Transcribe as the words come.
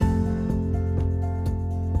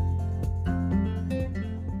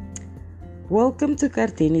Welcome to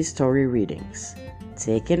Kartini Story Readings,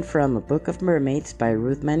 taken from A Book of Mermaids by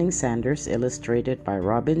Ruth Manning Sanders, illustrated by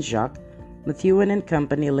Robin Jacques, Methuen and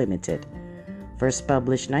Company Limited. First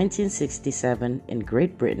published 1967 in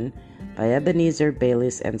Great Britain by Ebenezer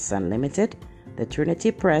Baylis and Son Limited, The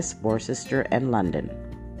Trinity Press, Worcester and London.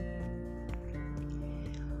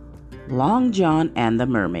 Long John and the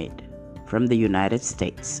Mermaid, from the United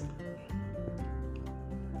States.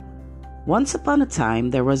 Once upon a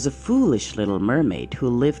time there was a foolish little mermaid who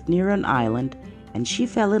lived near an island, and she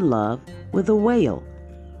fell in love with a whale.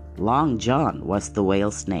 Long John was the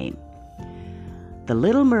whale's name. The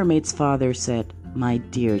little mermaid's father said, "My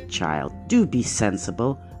dear child, do be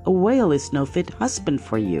sensible. A whale is no fit husband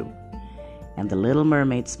for you." And the little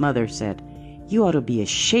mermaid's mother said, "You ought to be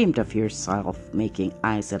ashamed of yourself making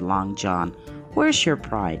eyes at Long John. Where's your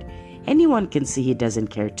pride? Anyone can see he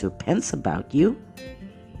doesn't care two pence about you."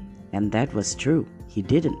 And that was true, he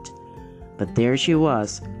didn't. But there she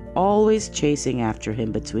was, always chasing after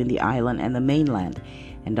him between the island and the mainland,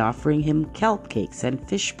 and offering him kelp cakes and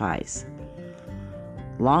fish pies.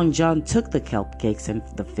 Long John took the kelp cakes and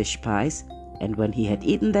the fish pies, and when he had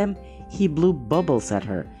eaten them, he blew bubbles at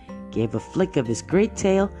her, gave a flick of his great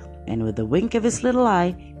tail, and with a wink of his little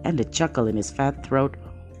eye and a chuckle in his fat throat,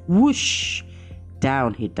 whoosh!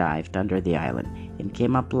 Down he dived under the island and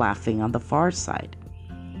came up laughing on the far side.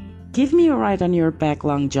 "Give me a ride on your back,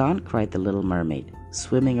 Long John," cried the little mermaid,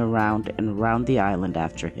 swimming around and around the island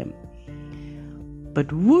after him.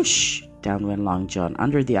 But whoosh! Down went Long John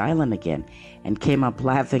under the island again and came up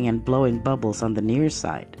laughing and blowing bubbles on the near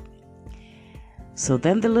side. So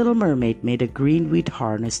then the little mermaid made a green wheat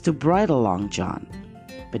harness to bridle Long John.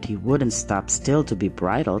 But he wouldn't stop still to be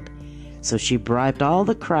bridled, so she bribed all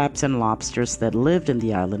the crabs and lobsters that lived in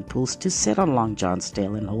the island pools to sit on Long John's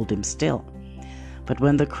tail and hold him still. But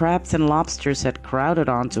when the crabs and lobsters had crowded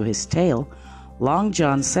onto his tail, Long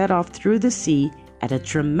John set off through the sea at a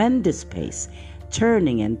tremendous pace,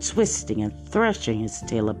 turning and twisting and thrashing his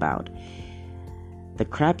tail about. The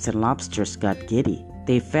crabs and lobsters got giddy.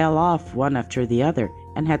 They fell off one after the other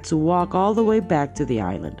and had to walk all the way back to the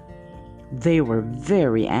island. They were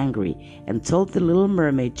very angry and told the little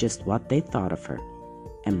mermaid just what they thought of her,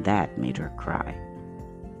 and that made her cry.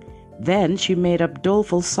 Then she made up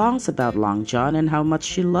doleful songs about Long John and how much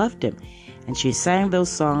she loved him, and she sang those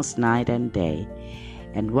songs night and day.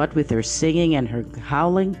 And what with her singing and her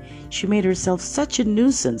howling, she made herself such a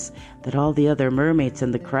nuisance that all the other mermaids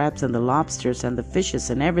and the crabs and the lobsters and the fishes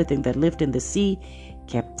and everything that lived in the sea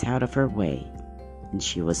kept out of her way, and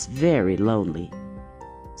she was very lonely.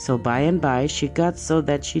 So by and by she got so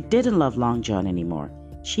that she didn't love Long John anymore.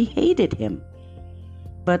 She hated him.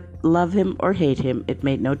 But love him or hate him, it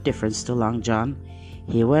made no difference to Long John.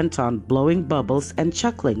 He went on blowing bubbles and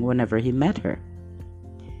chuckling whenever he met her.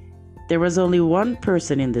 There was only one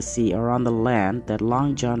person in the sea or on the land that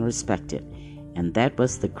Long John respected, and that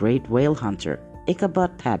was the great whale hunter,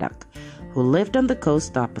 Ichabod Paddock, who lived on the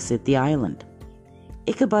coast opposite the island.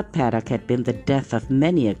 Ichabod Paddock had been the death of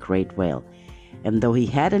many a great whale, and though he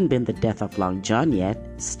hadn't been the death of Long John yet,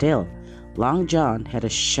 still, Long John had a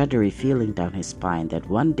shuddery feeling down his spine that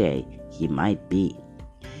one day he might be.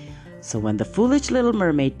 So when the foolish little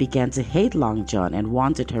mermaid began to hate Long John and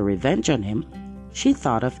wanted her revenge on him, she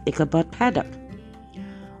thought of Ichabod Paddock.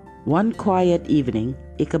 One quiet evening,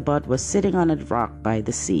 Ichabod was sitting on a rock by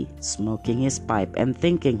the sea, smoking his pipe and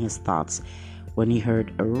thinking his thoughts, when he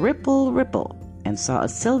heard a ripple, ripple, and saw a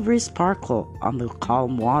silvery sparkle on the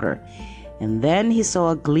calm water. And then he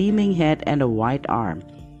saw a gleaming head and a white arm,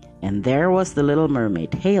 and there was the little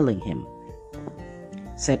mermaid hailing him.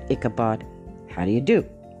 Said Ichabod, "How do you do?"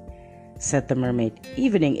 Said the mermaid,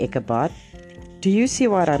 "Evening, Ichabod. Do you see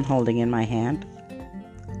what I'm holding in my hand?"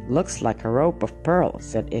 "Looks like a rope of pearls,"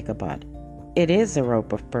 said Ichabod. "It is a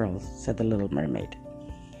rope of pearls," said the little mermaid.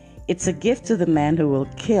 "It's a gift to the man who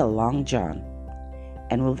will kill Long John."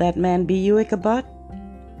 "And will that man be you, Ichabod?"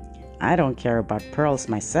 "I don't care about pearls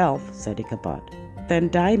myself," said Ichabod. "Then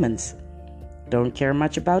diamonds." "Don't care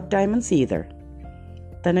much about diamonds either."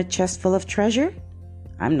 "Then a chest full of treasure?"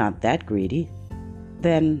 "I'm not that greedy."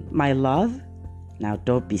 "Then my love?" "Now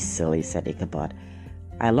don't be silly," said Ichabod.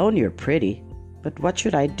 "I'll own you're pretty, but what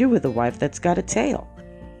should I do with a wife that's got a tail?"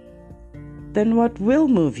 "Then what will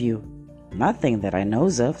move you?" "Nothing that I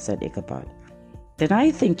knows of," said Ichabod. "Then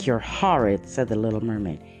I think you're horrid," said the little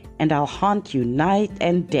mermaid, "and I'll haunt you night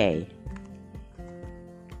and day."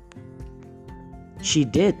 She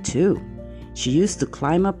did too. She used to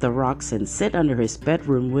climb up the rocks and sit under his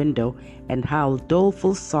bedroom window and howl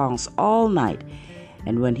doleful songs all night,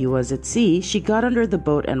 and when he was at sea, she got under the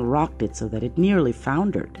boat and rocked it so that it nearly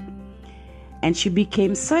foundered. and she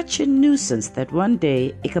became such a nuisance that one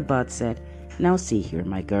day Ichabod said, "Now see here,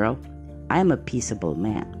 my girl, I am a peaceable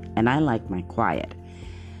man, and I like my quiet.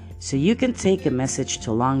 So you can take a message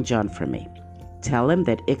to Long John for me. Tell him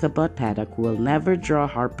that Ichabod Paddock will never draw a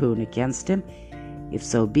harpoon against him, if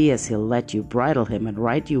so be as he'll let you bridle him and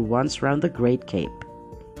ride you once round the Great Cape."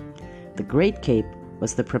 The Great Cape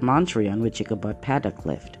was the promontory on which Ichabod Paddock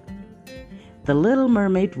lived. The little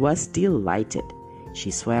mermaid was delighted.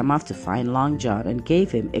 She swam off to find Long John and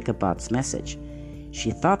gave him Ichabod's message.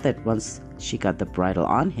 She thought that once she got the bridle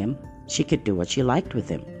on him, she could do what she liked with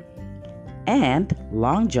him. And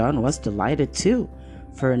Long John was delighted too,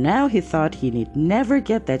 for now he thought he need never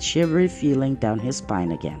get that shivery feeling down his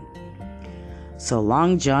spine again. So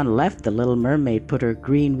Long John left the little mermaid put her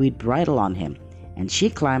green weed bridle on him, and she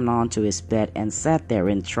climbed onto his bed and sat there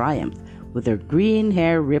in triumph, with her green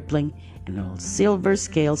hair rippling and her silver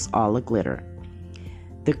scales all a-glitter.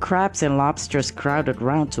 The crabs and lobsters crowded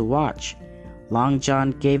round to watch. Long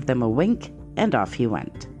John gave them a wink, and off he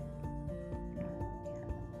went.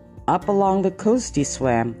 Up along the coast he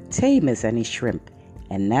swam, tame as any shrimp,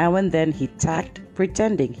 and now and then he tacked,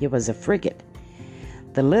 pretending he was a frigate.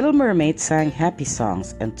 The little mermaid sang happy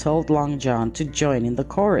songs and told Long John to join in the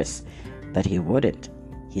chorus, but he wouldn't.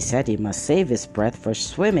 He said he must save his breath for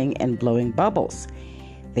swimming and blowing bubbles.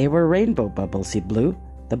 They were rainbow bubbles he blew.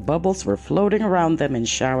 The bubbles were floating around them in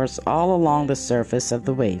showers all along the surface of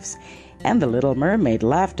the waves, and the little mermaid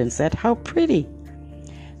laughed and said, "How pretty!"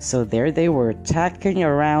 So there they were, tacking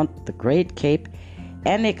around the Great Cape,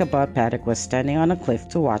 and Ichabod Paddock was standing on a cliff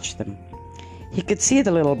to watch them. He could see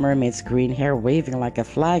the little mermaid's green hair waving like a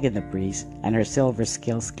flag in the breeze, and her silver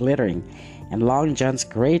scales glittering, and Long John's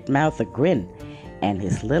great mouth a grin, and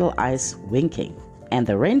his little eyes winking, and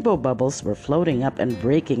the rainbow bubbles were floating up and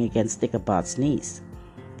breaking against Ichabod's knees.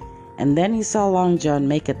 And then he saw Long John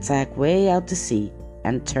make a tack way out to sea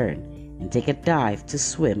and turn and take a dive to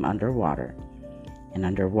swim underwater. And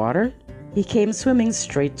underwater, he came swimming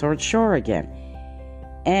straight toward shore again.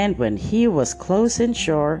 And when he was close in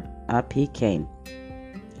shore, up he came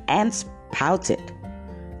and spouted.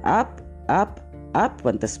 Up, up, up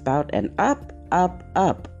went the spout, and up, up,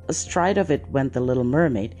 up. Astride of it went the little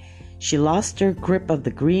mermaid. She lost her grip of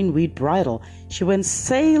the green weed bridle. She went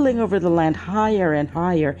sailing over the land higher and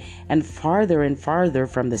higher and farther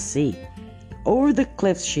from the sea. Over the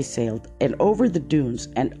cliffs she sailed, and over the dunes,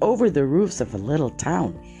 and over the roofs of a little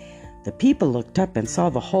town. The people looked up and saw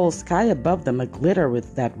the whole sky above them a-glitter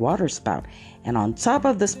with that water spout, and on top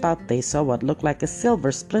of the spout they saw what looked like a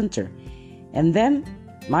silver splinter. And then,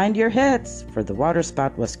 mind your heads, for the water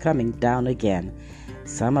spout was coming down again.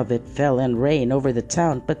 Some of it fell in rain over the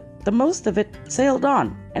town, but the most of it sailed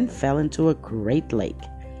on and fell into a great lake.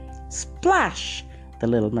 Splash! The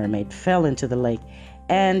little mermaid fell into the lake,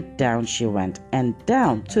 and down she went, and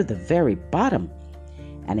down to the very bottom.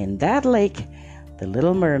 And in that lake, the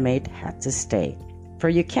little mermaid had to stay, for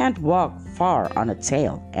you can't walk far on a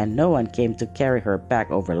tail, and no one came to carry her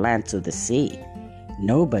back over land to the sea.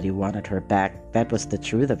 Nobody wanted her back, that was the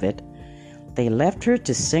truth of it. They left her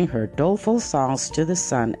to sing her doleful songs to the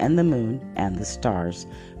sun and the moon and the stars,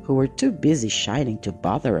 who were too busy shining to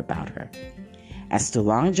bother about her. As to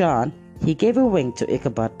Long John, he gave a wink to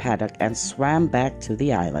Ichabod Paddock and swam back to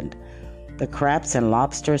the island. The crabs and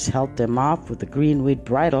lobsters helped him off with the greenweed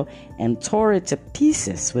bridle and tore it to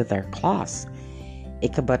pieces with their claws.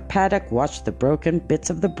 Ichabod Paddock watched the broken bits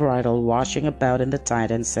of the bridle washing about in the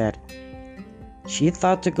tide and said, "She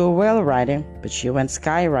thought to go whale riding, but she went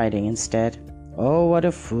sky riding instead. Oh, what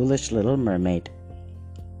a foolish little mermaid."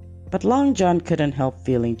 But Long John couldn't help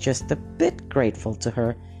feeling just a bit grateful to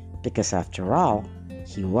her, because after all,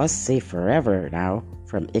 he was safe forever now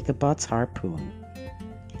from Ichabod's harpoon.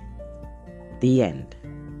 The end.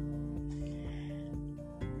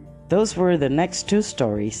 Those were the next two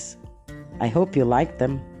stories. I hope you liked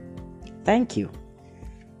them. Thank you.